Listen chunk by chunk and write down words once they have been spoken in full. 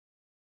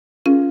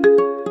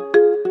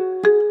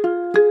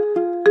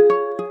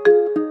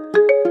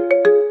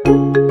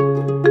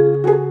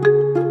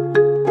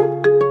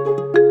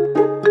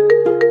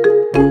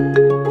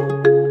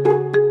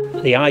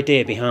The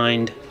idea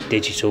behind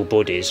Digital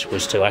Buddies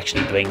was to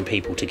actually bring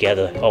people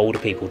together, older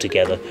people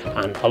together,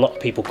 and a lot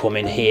of people come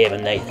in here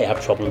and they have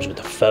problems with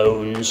their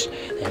phones,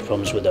 they have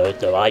problems with their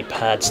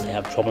iPads, they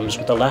have problems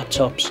with their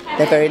laptops.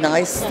 They're very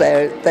nice,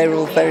 they're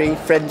all very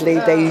friendly,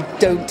 they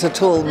don't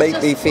at all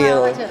make me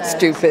feel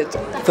stupid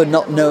for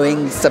not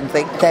knowing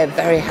something. They're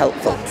very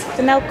helpful.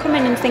 And they'll come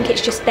in and think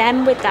it's just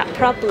them with that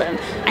problem,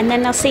 and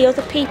then they'll see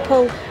other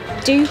people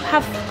do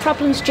have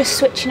problems just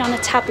switching on a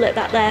tablet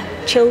that their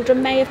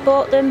children may have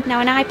bought them. Now,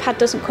 an iPad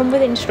doesn't come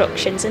with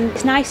instructions, and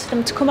it's nice for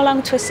them to come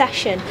along to a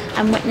session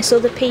and witness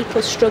other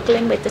people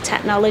struggling with the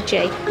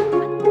technology.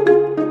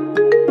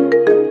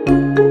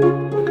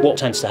 What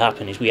tends to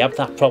happen is we have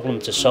that problem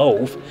to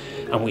solve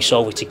and we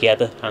solve it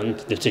together, and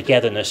the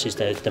togetherness is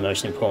the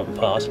most important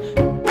part.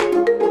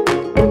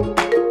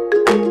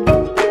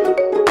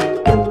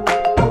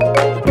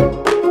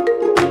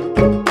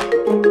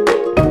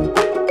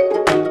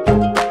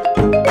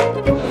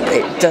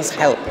 It does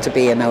help to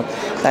be in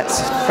that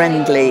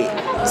friendly,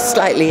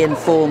 slightly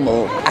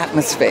informal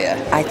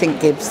atmosphere. I think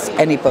gives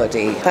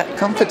anybody that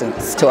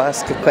confidence to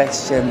ask a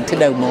question, to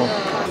know more.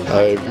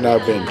 I've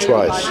now been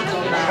twice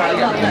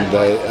and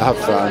I have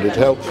found it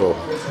helpful.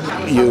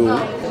 You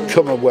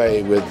come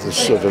away with the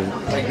sort of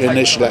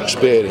initial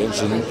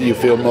experience and you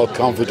feel more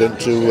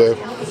confident to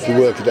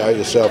work it out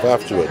yourself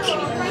afterwards.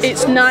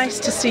 It's nice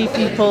to see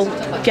people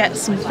get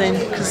something,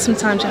 because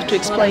sometimes you have to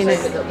explain it,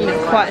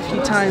 quite a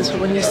few times, but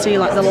when you see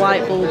like the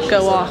light bulb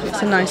go off,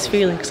 it's a nice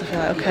feeling, because I feel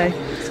like, okay,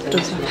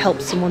 I've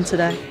helped someone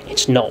today.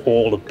 It's not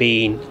all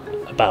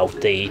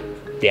about the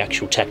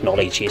actual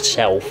technology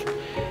itself.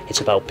 It's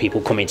about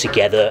people coming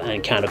together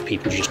and kind of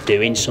people just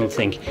doing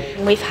something.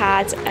 We've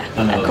had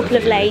a couple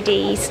of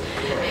ladies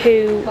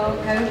who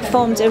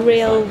formed a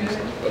real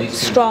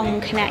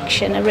strong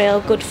connection, a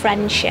real good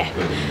friendship,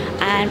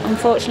 and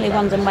unfortunately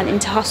one of them went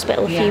into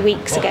hospital a few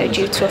weeks ago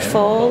due to a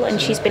fall,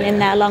 and she's been in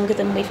there longer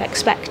than we've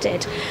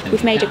expected.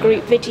 We've made a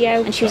group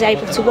video and she was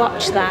able to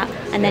watch that,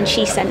 and then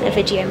she sent a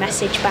video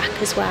message back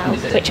as well,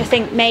 which I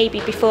think maybe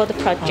before the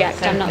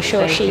project I'm not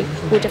sure she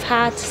would have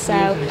had, so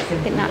I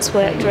think that's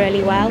worked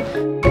really well.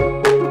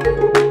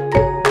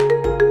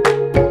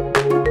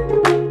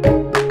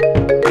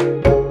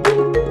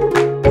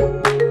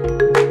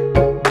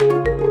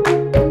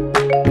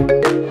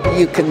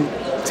 You can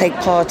take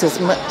part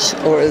as much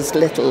or as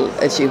little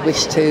as you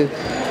wish to,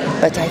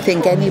 but I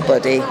think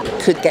anybody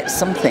could get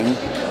something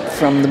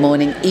from the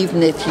morning,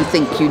 even if you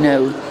think you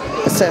know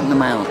a certain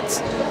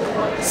amount.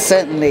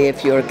 Certainly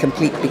if you're a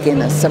complete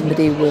beginner,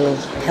 somebody will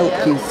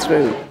help you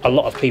through. A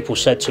lot of people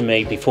said to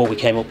me before we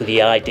came up with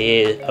the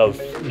idea of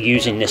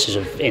using this as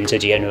an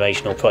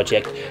intergenerational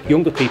project,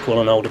 younger people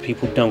and older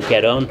people don't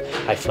get on.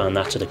 I found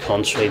that to the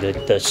contrary,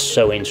 that they're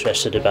so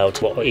interested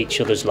about what each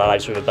other's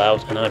lives are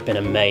about, and I've been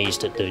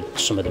amazed at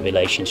some of the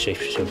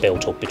relationships that are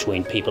built up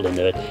between people in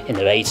their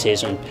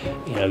 80s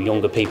and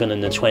younger people in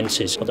their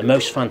 20s. But the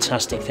most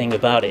fantastic thing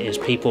about it is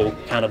people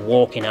kind of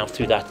walking out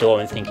through that door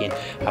and thinking,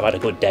 I've had a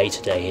good day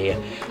today here.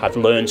 I've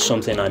learned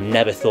something I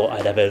never thought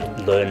I'd ever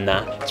learn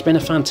that. It's been a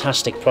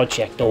fantastic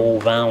project all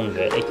round,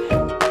 really.